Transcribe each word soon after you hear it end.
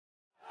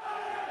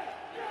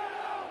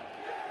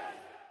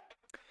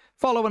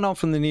Following on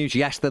from the news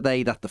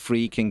yesterday that the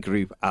Friedkin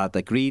Group had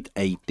agreed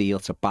a deal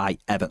to buy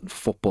Everton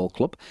Football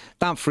Club,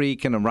 Dan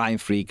Friedkin and Ryan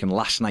Friedkin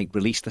last night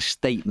released a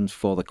statement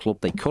for the club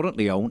they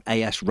currently own,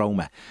 AS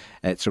Roma,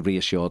 to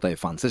reassure their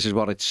fans. This is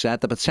what it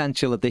said: the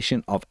potential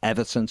addition of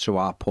Everton to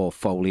our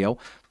portfolio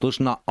does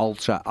not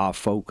alter our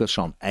focus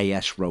on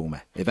AS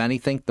Roma. If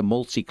anything, the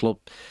multi-club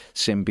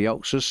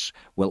symbiosis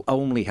will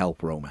only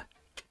help Roma.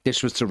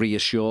 This was to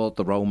reassure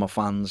the Roma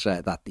fans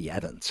that the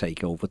Everton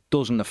takeover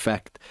doesn't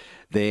affect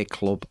their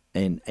club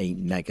in a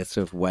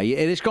negative way.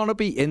 It is going to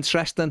be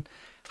interesting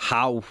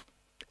how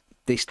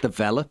this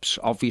develops.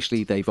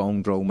 Obviously, they've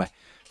owned Roma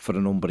for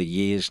a number of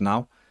years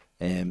now.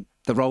 The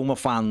Roma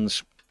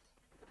fans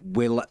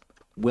will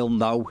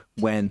know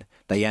when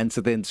they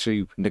entered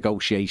into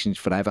negotiations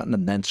for Everton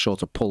and then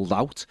sort of pulled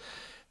out.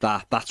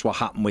 That's what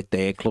happened with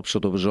their club, so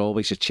there was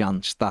always a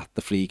chance that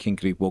the Friedkin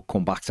Group will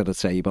come back to the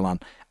table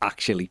and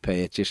actually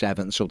purchase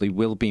Everton, so they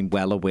will be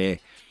well aware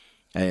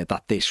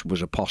that this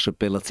was a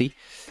possibility.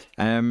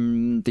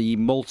 The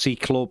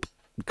multi-club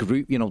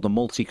group, the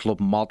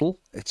multi-club model,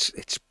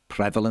 it's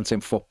prevalent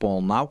in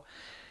football now.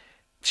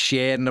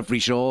 Sharing of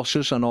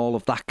resources and all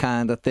of that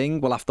kind of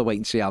thing, we'll have to wait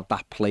and see how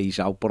that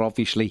plays out, but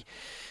obviously,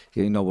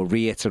 a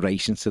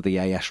reiteration to the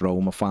AS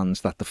Roma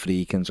fans that the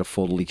Friedkins are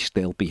fully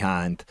still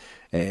behind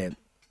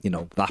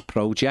that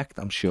project.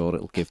 I'm sure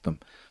it'll give them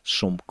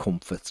some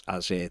comfort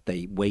as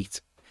they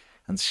wait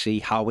and see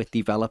how it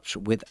develops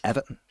with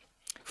Everton.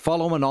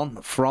 Following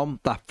on from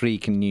that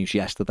Friedkin news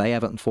yesterday,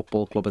 Everton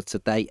Football Club have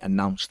today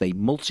announced a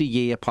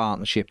multi-year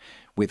partnership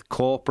with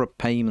corporate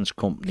payments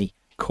company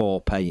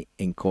Corpay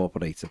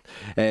Incorporated.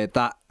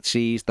 That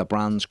sees the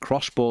brand's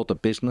cross-border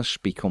business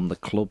become the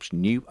club's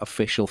new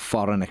official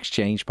foreign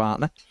exchange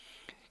partner.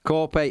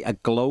 Corpay, a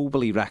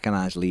globally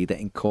recognised leader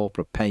in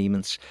corporate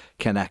payments,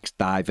 connects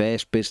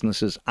diverse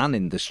businesses and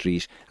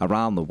industries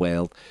around the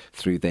world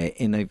through their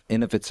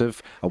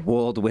innovative,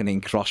 award-winning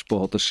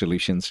cross-border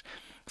solutions.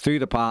 Through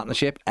the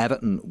partnership,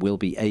 Everton will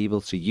be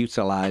able to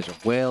utilise a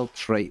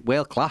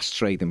world-class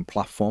trading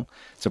platform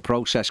to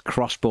process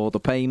cross-border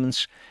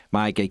payments,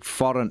 mitigate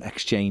foreign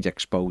exchange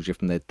exposure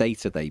from their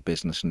day-to-day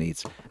business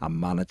needs, and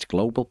manage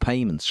global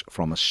payments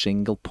from a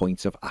single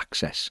point of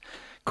access.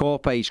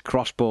 Corpay's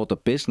cross-border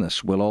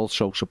business will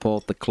also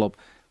support the club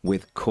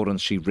with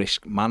currency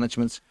risk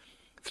management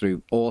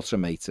through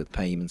automated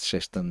payment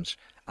systems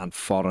and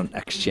foreign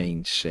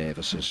exchange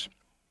services.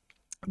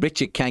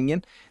 Richard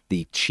Kenyon,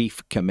 the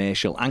Chief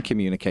Commercial and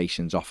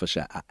Communications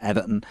Officer at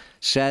Everton,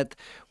 said,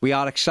 "We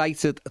are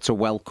excited to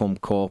welcome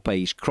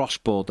Corpay's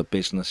cross-border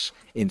business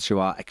into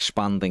our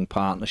expanding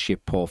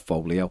partnership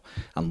portfolio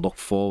and look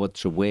forward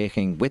to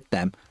working with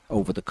them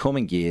over the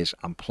coming years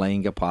and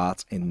playing a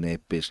part in their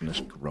business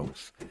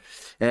growth."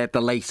 The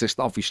latest,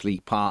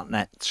 obviously,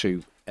 partner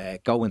to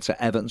go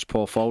into Everton's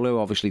portfolio.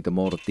 Obviously, the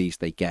more of these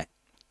they get,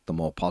 the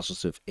more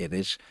positive it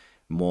is.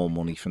 More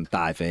money from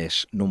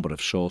diverse number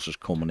of sources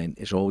coming in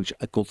is always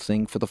a good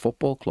thing for the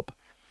football club.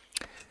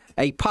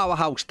 A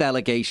powerhouse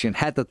delegation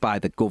headed by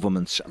the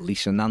government's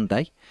Lisa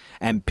Nandy,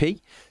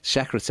 MP,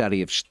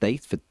 Secretary of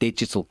State for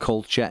Digital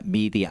Culture,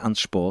 Media and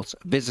Sport,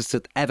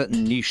 visited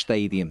Everton New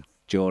Stadium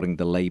during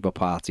the Labour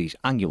Party's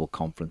annual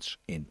conference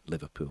in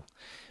Liverpool.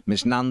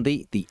 Ms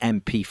Nandy, the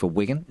MP for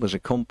Wigan, was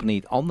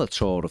accompanied on the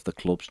tour of the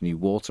club's new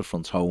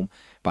waterfront home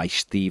by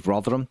Steve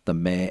Rotherham, the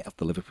Mayor of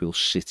the Liverpool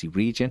City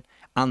region,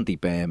 Andy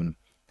Berman,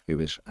 who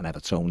is an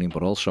Evertonian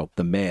but also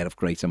the Mayor of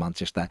Greater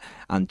Manchester,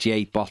 and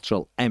Jade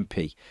Bottrell,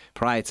 MP,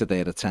 prior to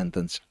their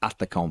attendance at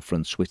the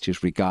conference, which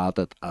is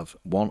regarded as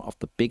one of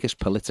the biggest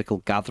political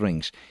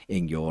gatherings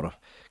in Europe.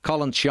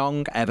 Colin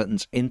Chong,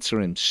 Everton's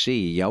interim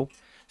CEO,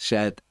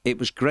 said, "It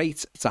was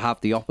great to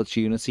have the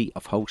opportunity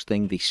of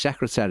hosting the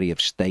Secretary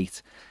of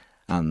State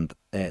and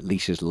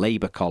Lisa's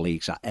Labour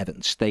colleagues at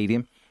Everton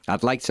Stadium.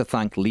 I'd like to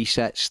thank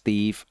Lisa,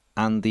 Steve,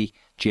 Andy,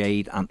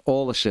 Jade and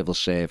all the civil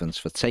servants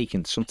for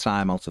taking some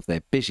time out of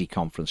their busy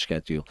conference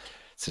schedule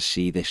to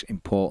see this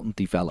important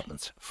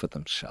development for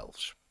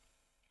themselves."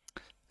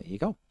 There you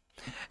go.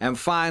 And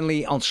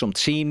finally, on some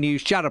team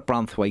news, Jared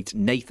Branthwaite,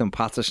 Nathan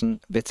Patterson,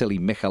 Vitaly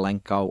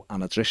Michalenko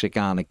and Adrissa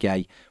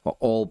Gana-Gay were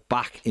all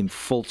back in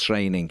full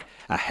training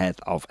ahead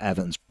of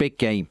Everton's big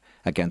game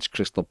against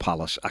Crystal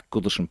Palace at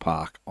Goodison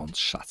Park on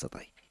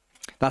Saturday.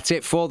 That's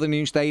it for the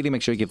News Daily.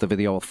 Make sure you give the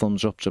video a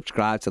thumbs up,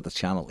 subscribe to the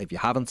channel if you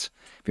haven't.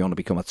 If you want to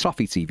become a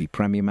Toffee TV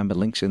Premium member,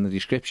 links in the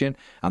description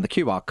and the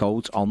QR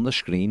code's on the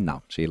screen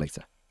now. See you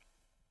later.